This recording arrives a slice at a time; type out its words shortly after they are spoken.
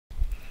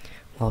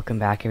Welcome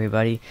back,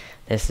 everybody.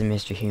 This is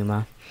Mr.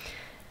 Mrhuma,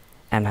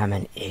 and I'm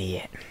an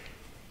idiot.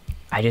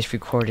 I just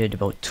recorded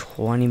about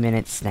 20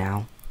 minutes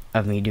now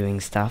of me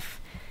doing stuff,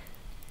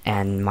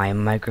 and my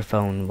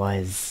microphone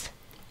was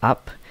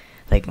up.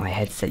 Like my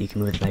headset, you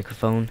can move the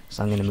microphone,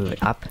 so I'm gonna move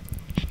it up.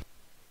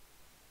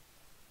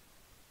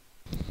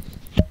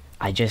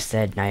 I just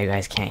said now you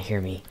guys can't hear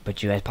me,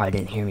 but you guys probably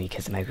didn't hear me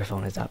because the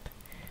microphone is up.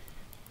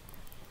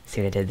 See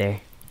what I did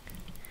there?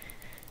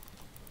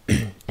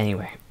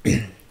 Anyway.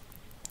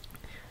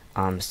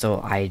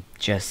 So I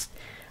just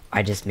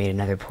made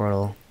another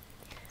portal.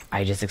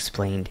 I just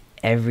explained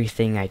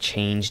everything I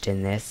changed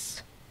in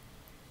this.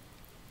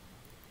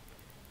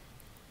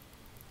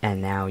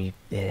 And now you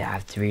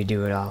have to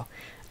redo it all.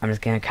 I'm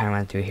just gonna kind of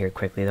run through here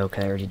quickly though,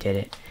 because I already did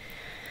it.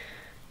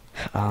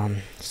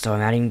 So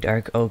I'm adding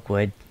dark oak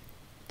wood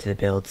to the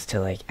builds to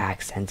like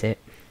accent it.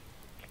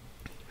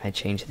 I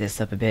changed this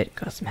up a bit,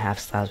 got some half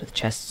slabs with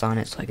chests on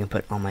it so I can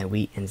put all my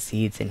wheat and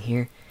seeds in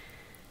here.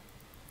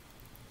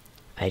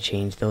 I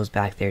changed those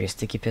back there to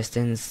sticky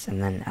pistons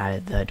and then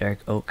added the dark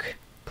oak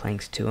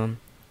planks to them.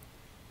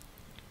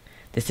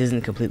 This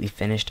isn't completely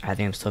finished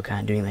either. I'm still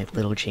kind of doing like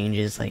little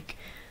changes, like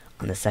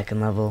on the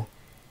second level.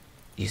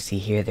 You see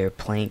here there are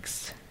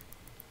planks.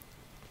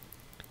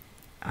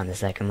 On the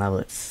second level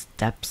it's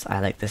steps. I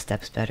like the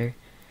steps better.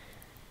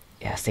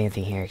 Yeah, same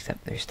thing here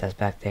except there's steps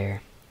back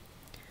there.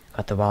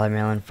 Got the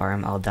watermelon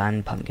farm all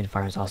done. Pumpkin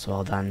farm is also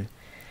all done.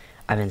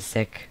 I've been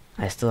sick.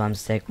 I still am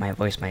sick. My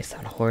voice might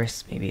sound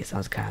hoarse. Maybe it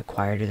sounds kind of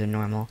quieter than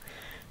normal.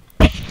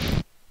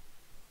 And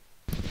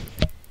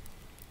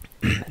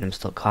I'm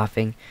still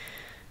coughing.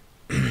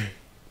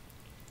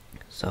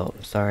 So,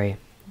 I'm sorry.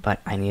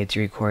 But I needed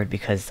to record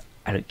because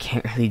I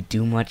can't really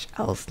do much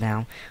else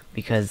now.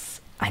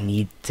 Because I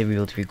need to be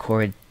able to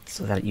record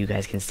so that you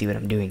guys can see what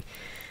I'm doing.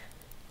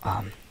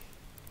 So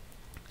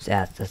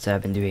yeah, that's what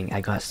I've been doing.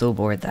 I got so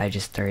bored that I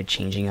just started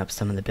changing up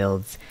some of the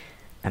builds.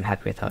 I'm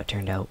happy with how it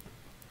turned out.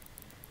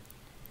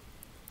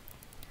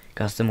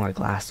 Got some more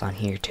glass on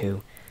here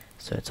too,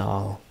 so it's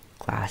all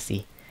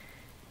glassy.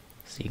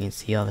 So you can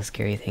see all the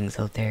scary things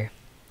out there.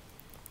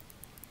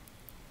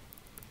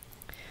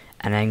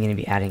 And I'm going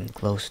to be adding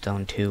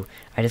glowstone too.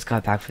 I just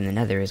got back from the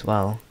nether as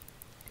well.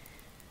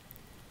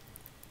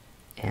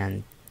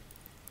 And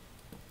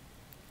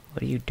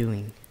what are you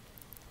doing?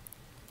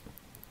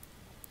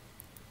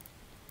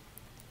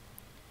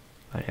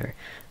 Whatever.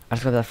 I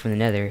just got back from the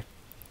nether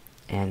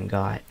and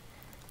got...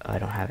 Oh, I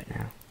don't have it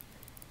now.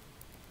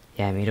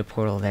 Yeah, I made a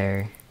portal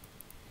there.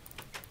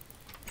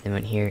 Then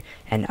went here.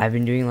 And I've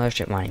been doing a lot of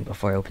strip mining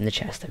before I opened the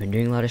chest. I've been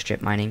doing a lot of strip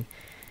mining.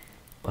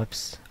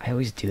 Whoops. I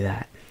always do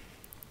that.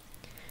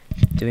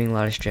 Doing a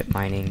lot of strip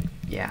mining.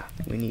 Yeah,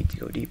 we need to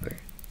go deeper.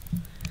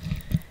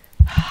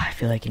 I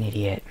feel like an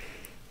idiot.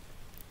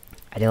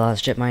 I did a lot of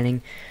strip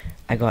mining.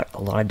 I got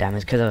a lot of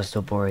diamonds because I was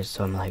so bored.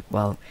 So I'm like,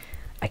 well,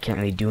 I can't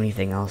really do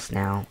anything else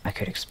now. I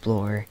could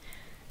explore,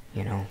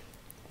 you know,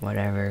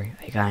 whatever.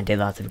 I kind of did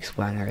lots of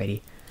exploring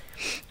already.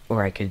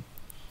 Or I could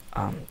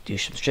do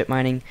some strip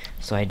mining.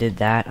 So I did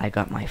that. I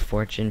got my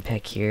fortune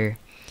pick here.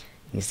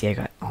 You can see I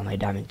got all my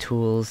diamond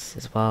tools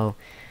as well.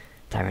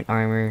 Diamond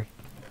armor.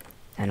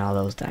 And all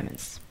those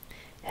diamonds.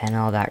 And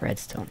all that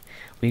redstone.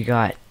 We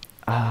got,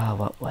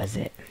 what was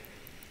it?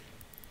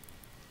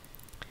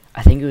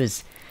 I think it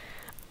was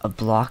a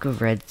block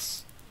of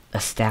redstone. A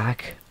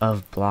stack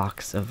of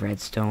blocks of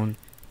redstone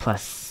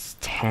plus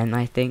 10,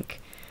 I think,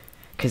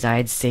 because I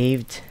had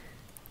saved,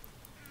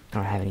 I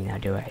don't have any now,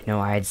 do I? No,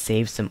 I had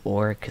saved some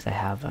ore because I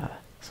have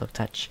silk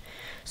touch,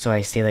 so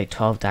I saved like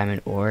 12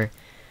 diamond ore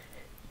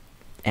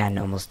and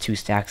almost 2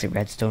 stacks of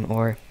redstone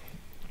ore,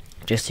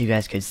 just so you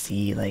guys could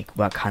see like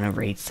what kind of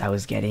rates I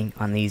was getting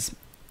on these,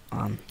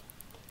 would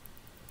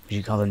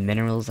you call them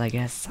minerals, I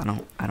guess?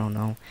 I don't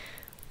know,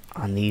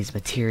 on these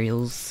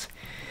materials.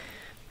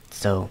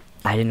 So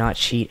I did not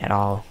cheat at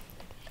all.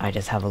 I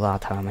just have a lot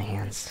of time on my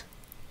hands.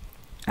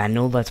 I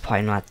know that's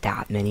probably not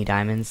that many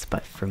diamonds,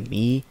 but for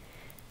me,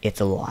 it's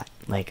a lot.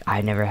 Like,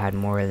 I never had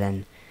more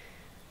than,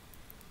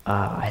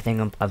 I think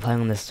I'm playing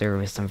on this server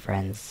with some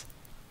friends,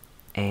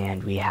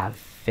 and we have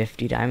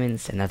 50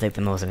 diamonds, and that's like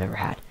the most I've ever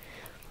had.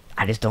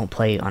 I just don't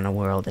play on a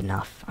world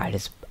enough. I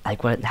just,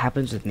 like what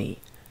happens with me.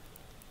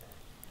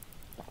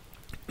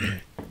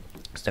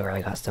 So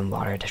I got some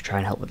water to try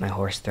and help with my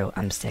hoarse throat.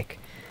 I'm sick.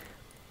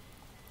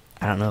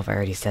 I don't know if I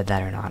already said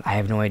that or not. I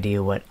have no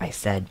idea what I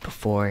said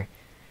before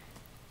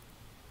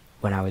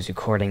when I was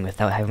recording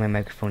without having my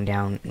microphone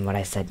down, and what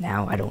I said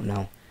now, I don't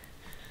know.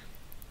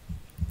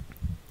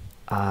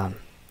 I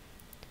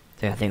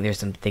think there's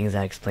some things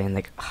I explained,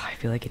 like, oh, I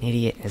feel like an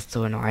idiot, it's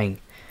so annoying.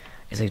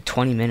 It's like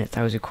 20 minutes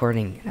I was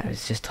recording, and I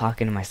was just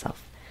talking to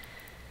myself.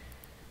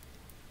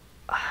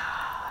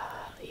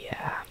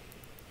 Yeah,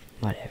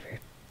 whatever.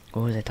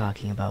 What was I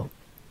talking about?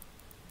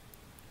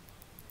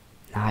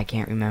 Now I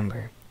can't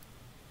remember.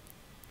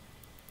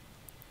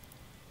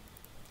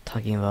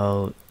 Talking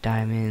about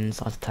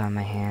diamonds, lots of time on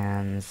my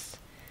hands.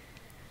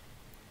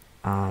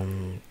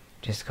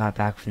 Just got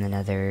back from the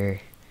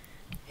nether,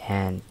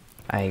 and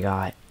I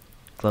got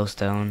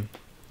glowstone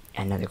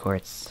and nether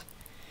quartz.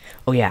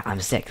 Oh yeah,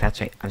 I'm sick. That's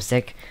right. I'm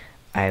sick.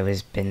 I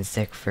was been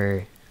sick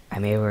for, I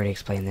may have already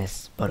explained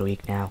this, about a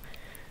week now.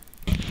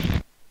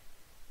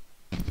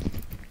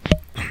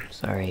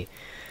 Sorry.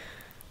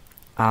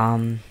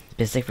 Been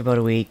sick for about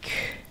a week.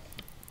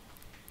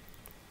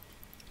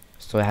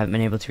 So I haven't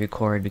been able to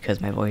record because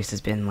my voice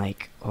has been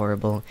like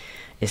horrible.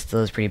 It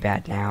still is pretty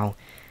bad now.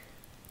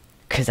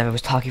 Because I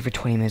was talking for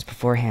 20 minutes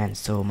beforehand,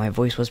 so my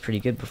voice was pretty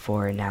good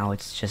before, and now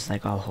it's just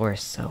like all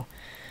hoarse, so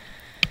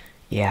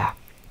yeah.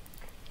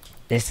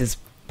 This is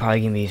probably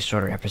going to be a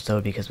shorter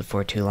episode because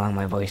before too long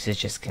my voice is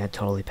just going to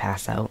totally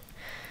pass out.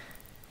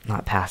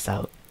 Not pass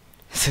out.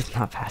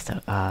 Not pass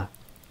out,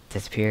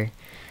 disappear.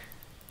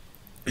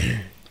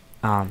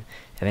 I've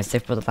been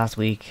sick for the last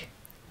week.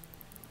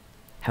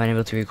 Haven't been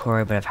able to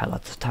record, but I've had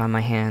lots of time on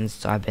my hands,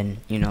 so I've been,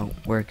 you know,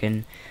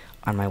 working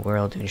on my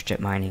world, doing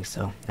strip mining,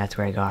 so that's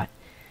where I got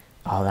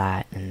all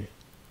that, and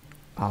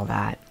all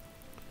that.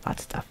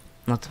 Lots of stuff.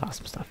 Lots of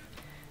awesome stuff.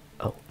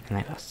 Oh, and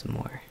I got some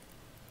more.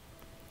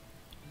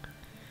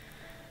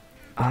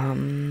 I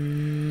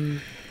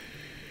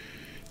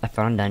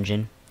found a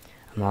dungeon.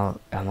 I'm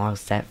all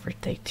set for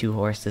like 2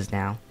 horses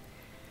now.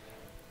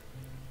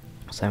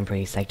 So I'm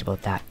pretty psyched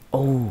about that.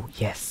 Oh,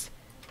 yes.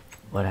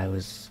 What I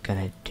was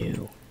gonna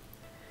do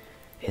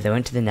is I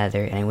went to the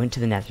nether, and I went to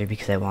the nether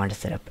because I wanted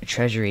to set up a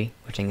treasury,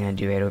 which I'm gonna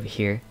do right over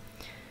here.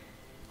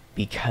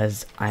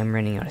 Because I'm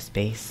running out of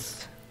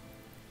space.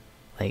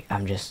 Like,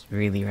 I'm just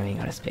really running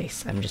out of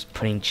space. I'm just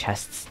putting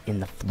chests in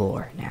the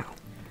floor now.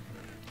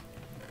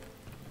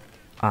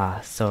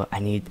 So I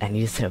need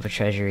to set up a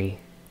treasury.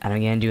 And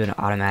I'm gonna do an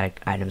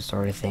automatic item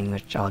sort of thing,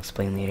 which I'll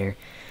explain later.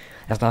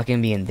 That's not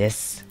gonna be in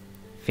this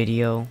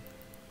video,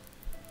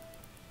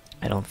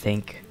 I don't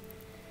think.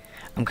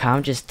 I'm kind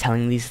of just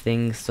telling these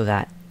things so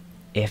that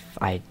if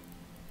I'm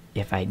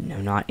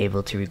not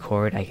able to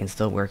record, I can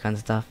still work on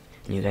stuff,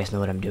 and you guys know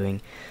what I'm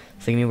doing.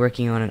 So I'm gonna be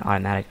working on an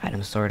automatic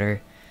item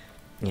sorter.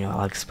 You know,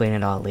 I'll explain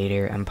it all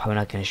later. I'm probably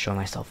not gonna show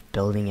myself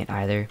building it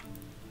either,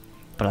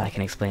 but I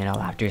can explain it all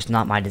after. It's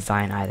not my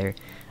design either,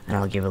 and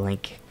I'll give a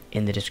link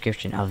in the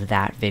description of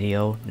that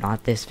video,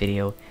 not this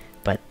video,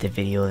 but the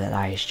video that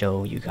I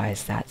show you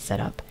guys that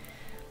setup.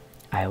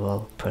 I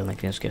will put a link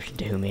in the description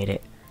to who made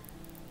it.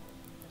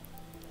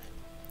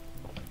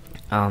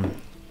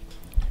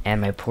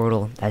 And my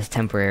portal, that's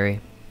temporary.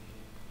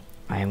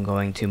 I am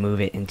going to move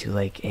it into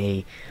like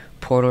a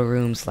portal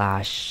room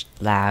slash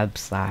lab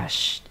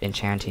slash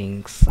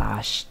enchanting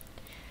slash,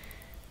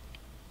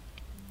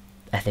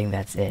 I think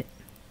that's it.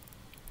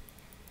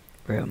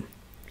 Room.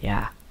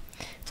 Yeah.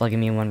 It's all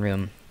gonna be in one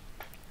room.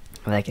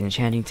 With like an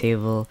enchanting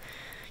table,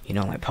 you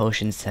know, my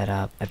potions set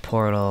up, my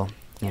portal,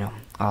 you know,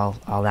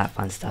 all that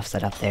fun stuff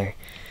set up there.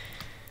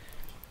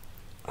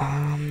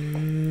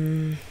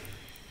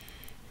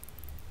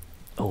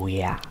 Oh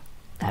yeah,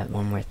 that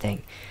one more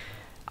thing.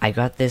 I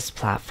got this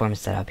platform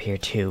set up here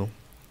too,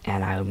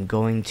 and I'm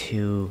going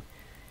to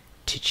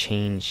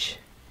change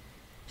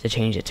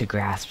it to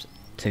grass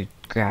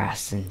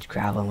and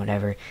gravel and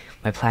whatever.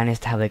 My plan is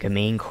to have like a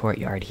main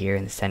courtyard here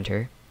in the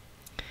center,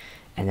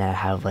 and then I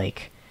have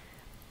like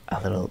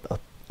a little,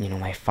 you know,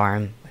 my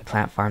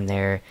plant farm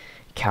there,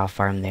 cow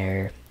farm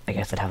there. I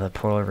guess I'd have a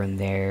portal room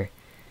there,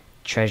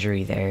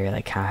 treasury there,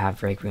 like kind of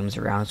have like rooms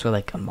around, so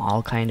like a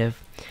mall kind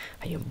of.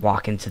 You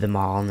walk into the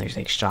mall and there's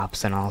like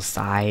shops on all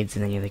sides,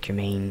 and then you have like your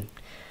main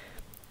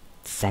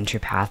center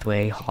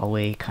pathway,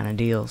 hallway kind of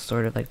deal,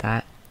 sort of like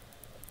that.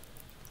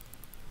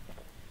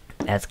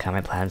 That's kind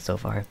of my plan so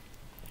far,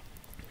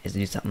 is to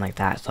do something like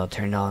that. So I'll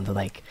turn it all into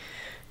like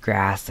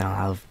grass, and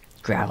I'll have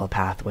gravel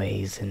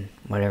pathways and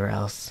whatever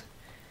else.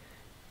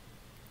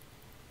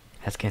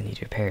 That's gonna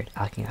need repaired.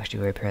 I can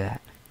actually repair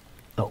that.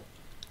 Oh,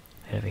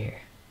 right over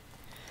here.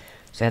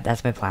 So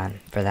that's my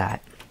plan for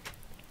that.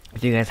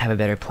 If you guys have a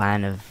better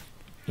plan of,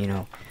 you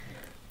know,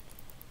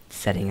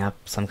 setting up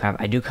some kind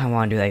of, I do kind of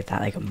want to do like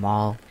that, like a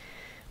mall,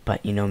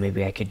 but you know,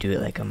 maybe I could do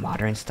it like a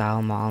modern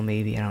style mall,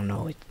 maybe. I don't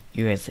know.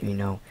 You guys let me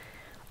know.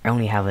 I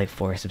only have like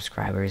 4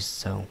 subscribers,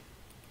 so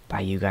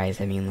by you guys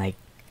I mean like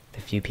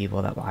the few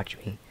people that watch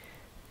me.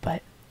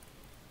 But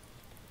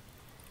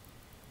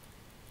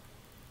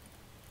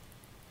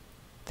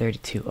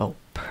 32. Oh,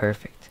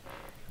 perfect.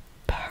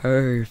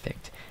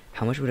 Perfect.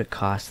 How much would it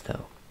cost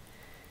though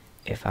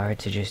if I were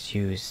to just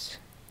use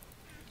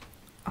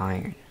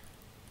iron?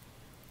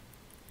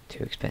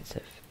 Too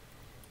expensive.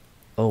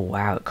 Oh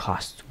wow, it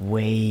costs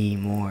way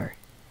more.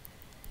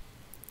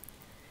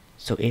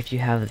 So if you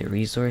have the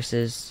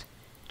resources,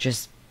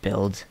 just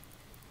build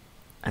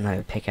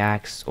another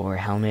pickaxe or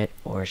helmet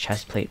or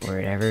chest plate or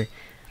whatever.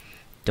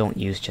 Don't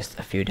use just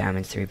a few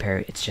diamonds to repair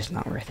it. It's just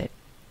not worth it.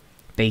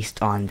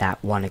 Based on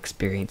that one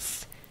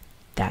experience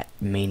that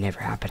may never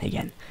happen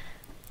again.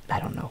 I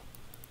don't know.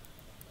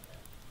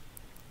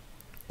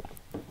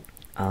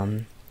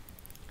 I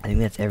think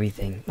that's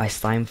everything. My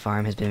slime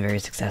farm has been very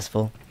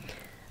successful.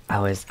 I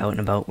was out and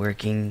about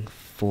working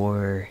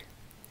for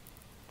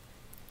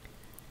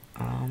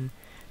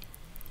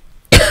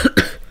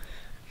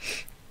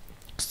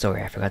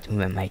sorry, I forgot to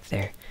move my mic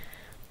there.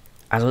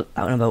 I was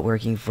out and about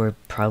working for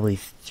probably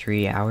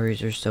 3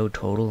 hours or so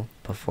total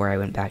before I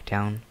went back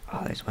down.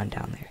 Oh, there's one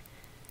down there.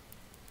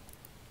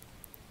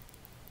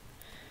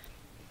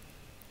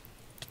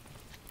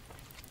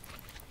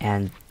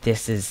 And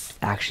this is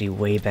actually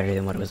way better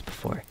than what it was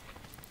before.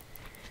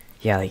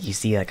 Yeah, like you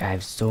see, like I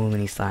have so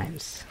many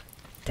slimes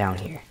down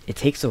here. It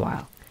takes a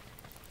while.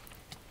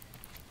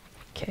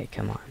 Okay,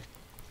 come on.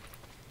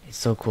 It's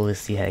so cool to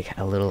see like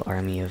a little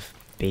army of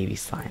baby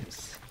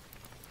slimes.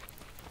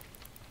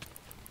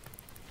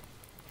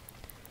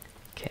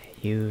 Okay,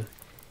 you're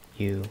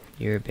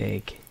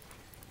big.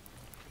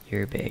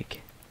 You're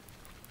big.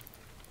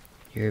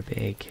 You're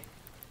big.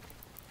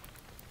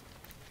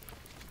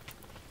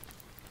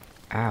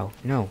 Ow,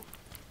 no.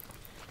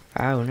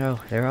 Oh no,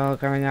 they're all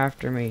coming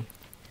after me.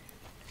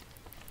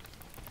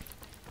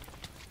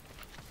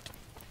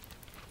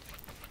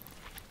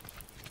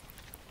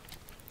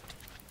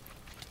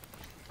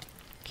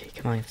 Okay,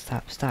 come on,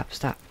 stop.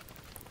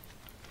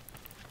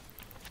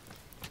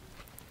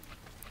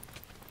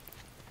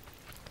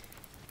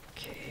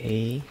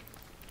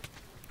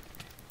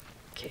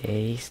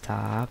 Okay,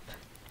 stop.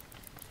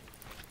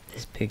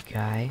 This big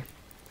guy.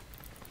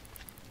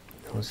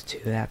 Those two,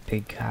 that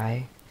big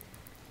guy.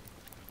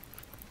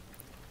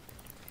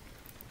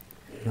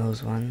 And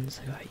those ones,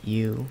 I got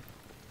you.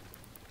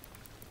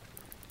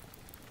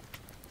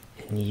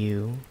 And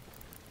you.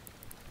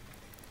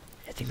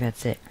 I think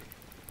that's it.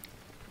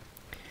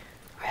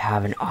 I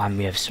have an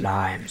army of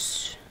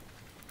slimes.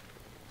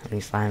 How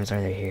many slimes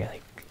are there here?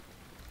 Like,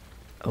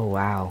 oh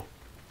wow.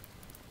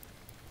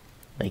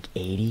 Like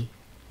 80?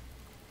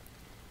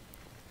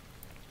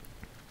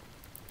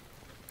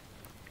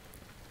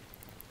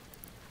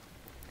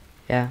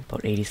 Yeah,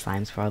 about 80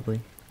 slimes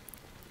probably.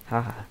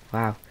 Haha,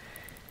 wow.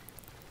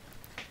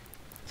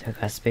 So I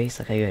got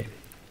space? Okay, good.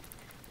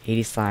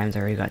 80 slimes, I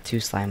already got 2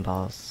 slime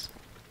balls.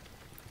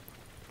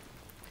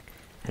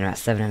 And I'm at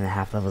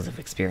 7.5 levels of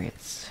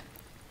experience.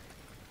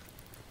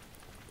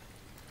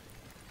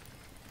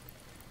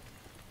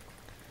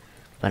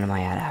 What am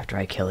I at after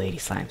I kill 80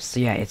 slimes? So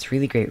yeah, it's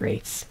really great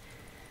rates.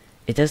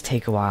 It does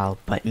take a while,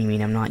 but you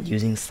mean I'm not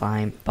using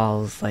slime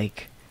balls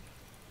like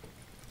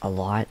a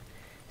lot.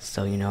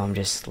 So you know I'm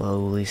just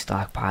slowly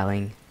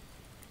stockpiling.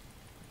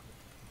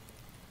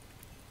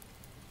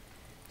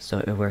 So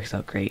it works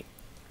out great.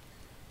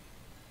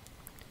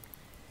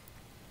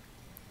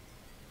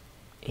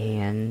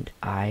 And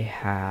I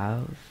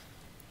have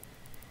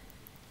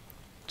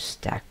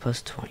stack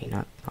plus 20,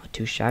 not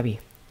too shabby.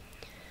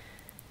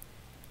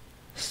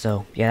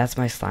 So yeah, that's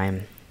my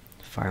slime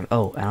farm.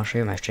 Oh, and I'll show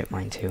you my strip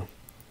mine too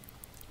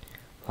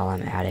while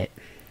I'm at it.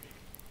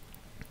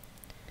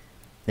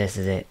 This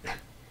is it.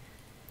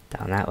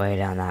 Down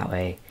that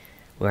way,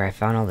 where I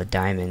found all the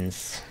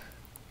diamonds.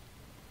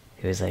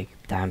 It was like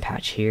diamond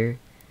patch here,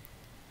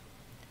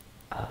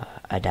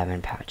 a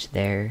diamond patch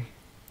there,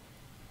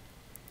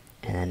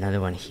 and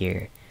another one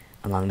here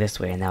along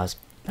this way, and that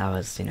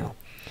was you know,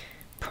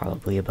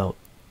 probably about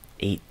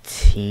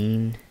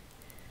 18,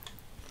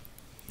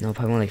 no,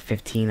 probably more like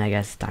 15 I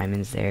guess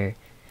diamonds there.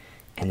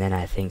 And then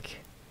I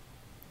think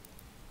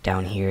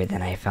down here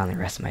then I found the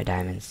rest of my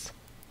diamonds.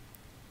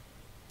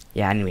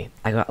 Yeah, anyway,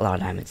 I got a lot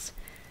of diamonds.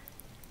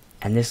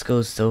 And this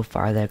goes so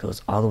far that it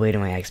goes all the way to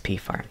my XP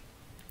farm.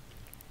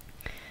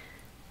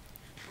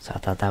 So I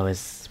thought that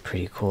was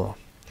pretty cool.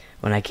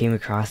 When I came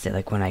across it,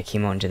 like when I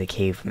came out into the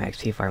cave from my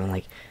XP farm, I'm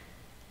like,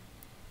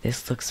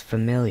 this looks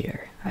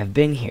familiar. I've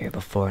been here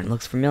before and it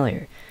looks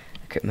familiar.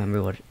 I couldn't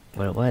remember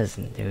what it was,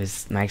 and it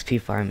was my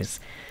XP farm is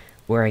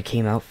where I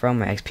came out from.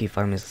 My XP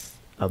farm is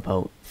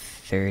about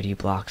 30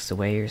 blocks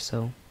away or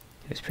so.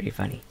 It was pretty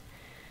funny.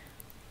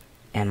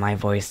 And my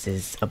voice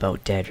is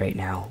about dead right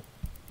now.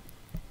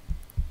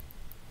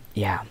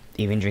 Yeah,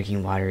 even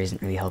drinking water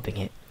isn't really helping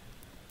it.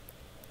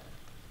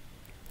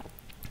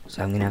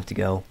 So I'm gonna have to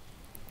go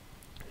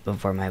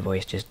before my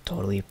voice just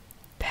totally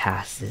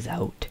passes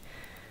out.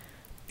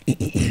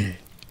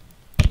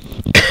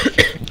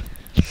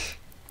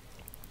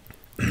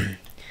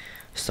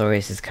 Sorry,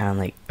 this is kind of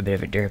like a bit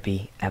of a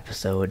derpy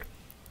episode.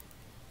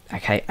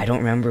 I don't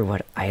remember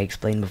what I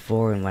explained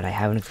before and what I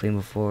haven't explained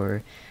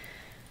before,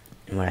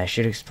 and what I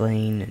should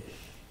explain, and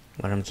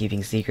what I'm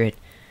keeping secret.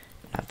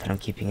 Not that I'm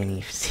keeping any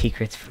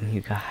secrets from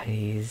you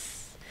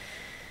guys,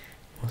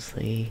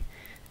 mostly.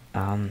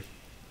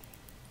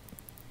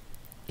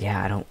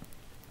 Yeah,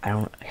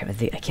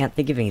 I can't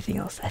think of anything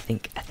else. I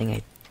think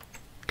I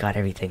got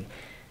everything,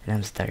 and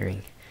I'm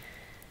stuttering.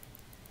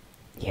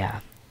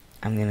 Yeah,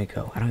 I'm gonna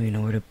go. I don't even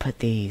know where to put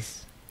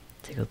these.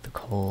 Take out the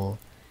coal.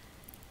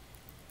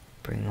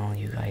 Bring all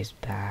you guys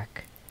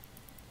back.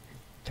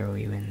 Throw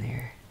you in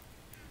there.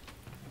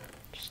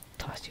 Just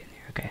toss you in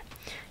there. Okay.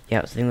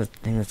 Yeah, so I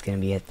think that's gonna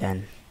be it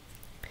then.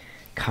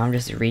 Kind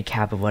of just a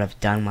recap of what I've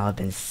done while I've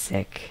been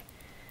sick.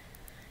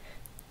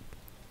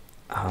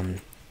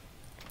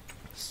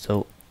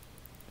 So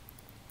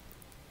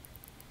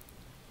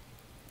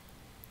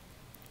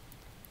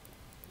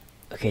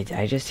okay, did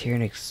I just hear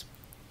an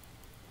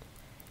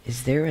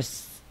is there a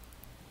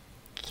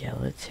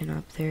skeleton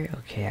up there?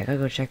 Okay, I gotta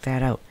go check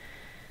that out.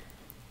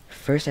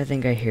 First I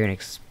think I hear an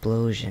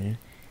explosion,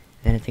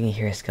 then I think I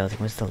hear a skeleton.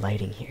 What's the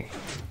lighting here?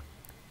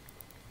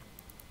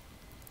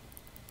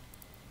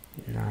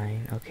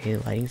 9. Okay,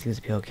 the lighting seems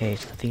to be okay,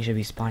 so nothing should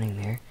be spawning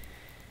there.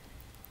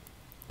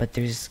 But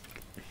there's...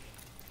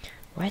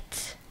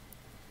 What?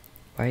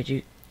 Why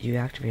did you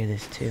activate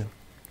this too?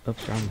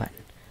 Oops, wrong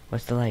button.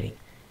 What's the lighting?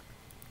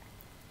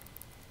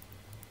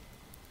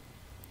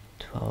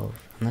 12.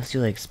 Unless you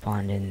like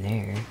spawned in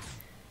there.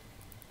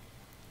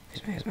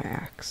 Here's my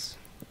axe.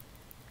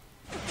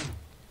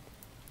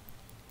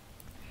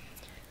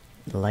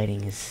 The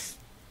lighting is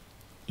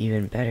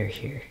even better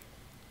here.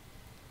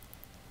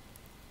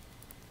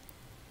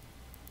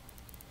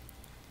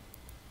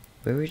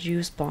 Where would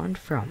you spawn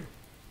from?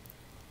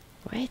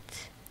 What?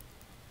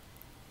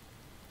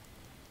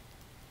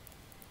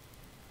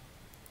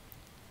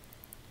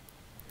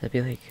 That'd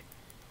be like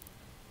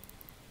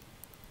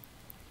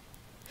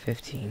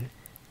 15,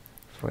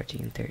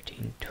 14,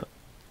 13, 12.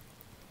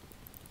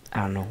 I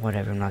don't know,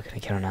 whatever, I'm not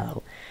gonna count on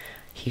that.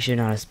 He should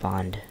not have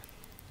spawned.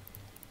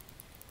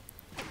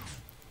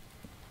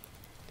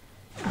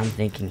 I'm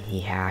thinking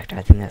he hacked.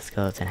 I think that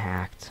skeleton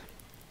hacked.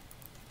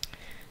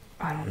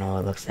 I don't know,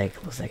 it looks like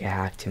a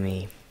hack to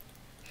me.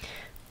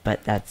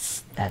 But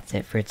that's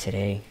it for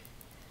today.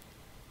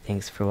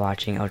 Thanks for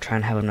watching. I'll try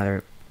and have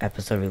another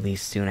episode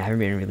released soon. I haven't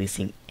been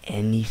releasing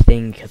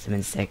anything because I've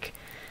been sick.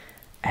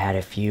 I had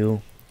a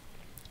few,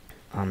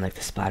 like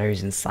the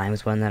spiders and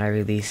slimes one that I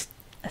released,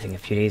 I think a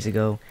few days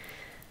ago.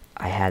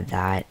 I had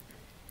that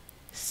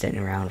sitting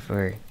around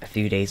for a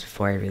few days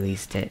before I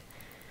released it,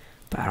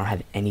 but I don't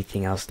have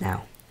anything else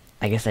now.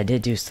 I guess I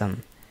did do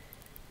some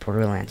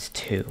Borderlands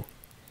 2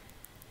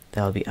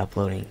 that I'll be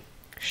uploading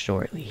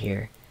shortly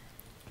here.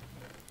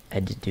 I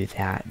did do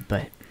that,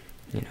 but,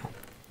 you know,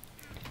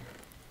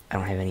 I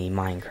don't have any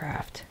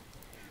Minecraft.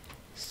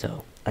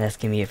 So, that's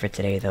gonna be it for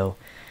today, though.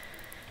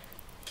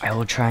 I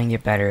will try and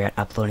get better at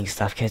uploading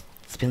stuff, because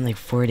it's been like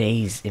 4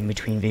 days in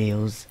between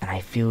videos, and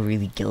I feel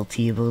really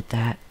guilty about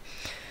that.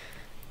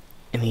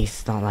 I mean,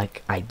 it's not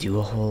like I do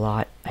a whole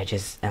lot, I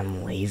just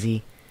am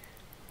lazy.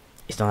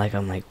 It's not like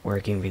I'm like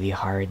working really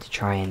hard to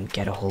try and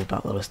get a whole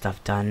buttload of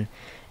stuff done,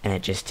 and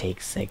it just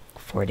takes like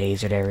 4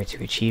 days or whatever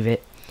to achieve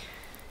it.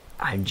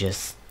 I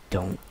just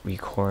don't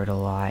record a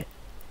lot,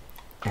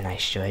 and I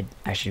should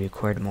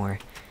record more.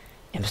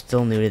 I'm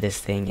still new to this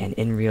thing, and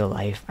in real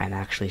life I'm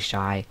actually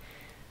shy,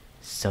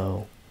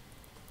 so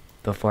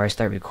before I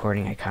start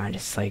recording I kind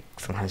of just like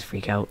sometimes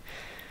freak out,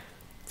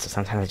 so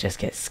sometimes I just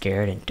get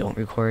scared and don't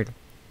record.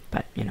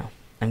 But you know,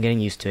 I'm getting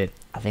used to it.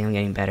 I think I'm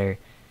getting better.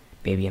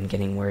 Maybe I'm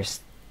getting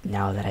worse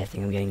now that I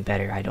think I'm getting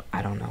better.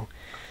 I don't know.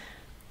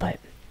 But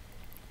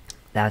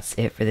that's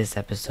it for this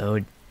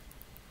episode.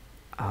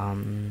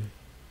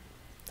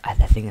 I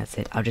think that's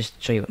it. I'll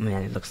just show you what my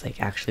nether looks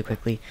like actually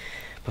quickly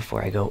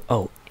before I go.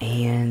 Oh,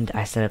 and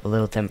I set up a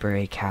little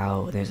temporary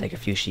cow. There's like a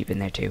few sheep in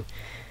there too.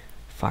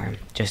 Farm,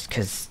 just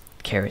because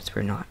carrots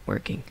were not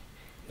working.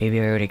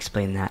 Maybe I already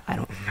explained that. I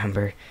don't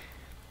remember.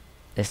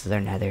 This is our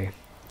nether.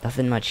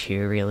 Nothing much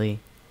here really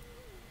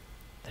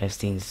that I've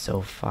seen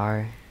so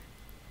far.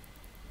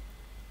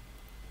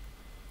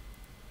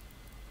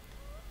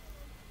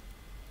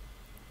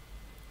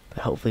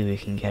 But hopefully we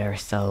can get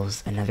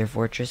ourselves another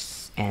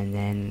fortress and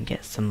then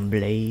get some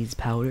blaze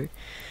powder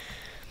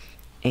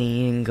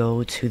and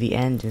go to the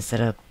end and set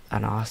up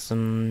an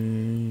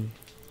awesome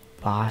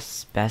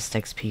best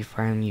XP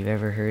farm you've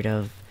ever heard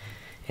of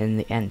in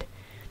the end.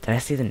 Did I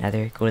say the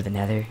nether? Go to the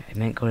nether? I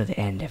meant go to the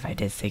end if I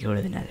did say go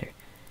to the nether.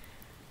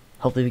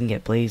 Hopefully we can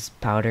get blaze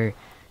powder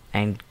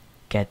and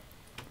get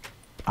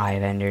eye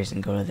of enders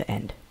and go to the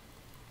end.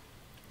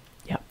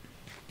 Yep,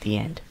 the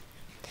end.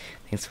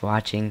 Thanks for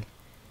watching,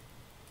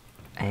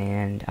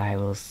 and I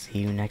will see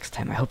you next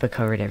time. I hope I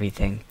covered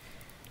everything.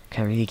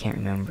 I really can't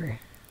remember.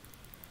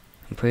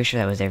 I'm pretty sure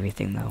that was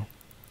everything though.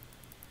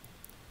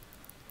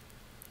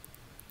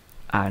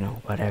 I don't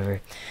know,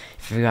 whatever.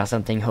 If I forgot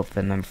something,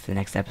 hopefully I remember for the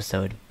next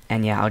episode.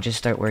 And yeah, I'll just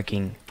start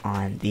working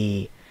on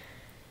the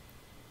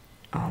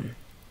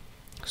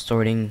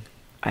sorting,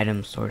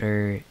 item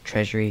sorter,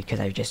 treasury, because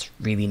I just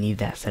really need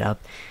that set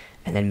up.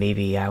 And then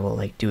maybe I will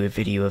like do a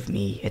video of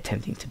me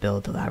attempting to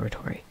build the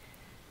laboratory.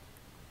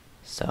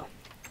 So,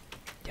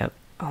 yep.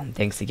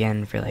 Thanks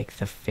again for like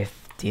the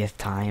 50th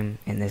time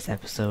in this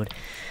episode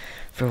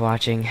for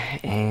watching,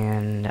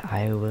 and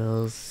I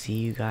will see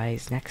you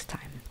guys next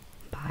time.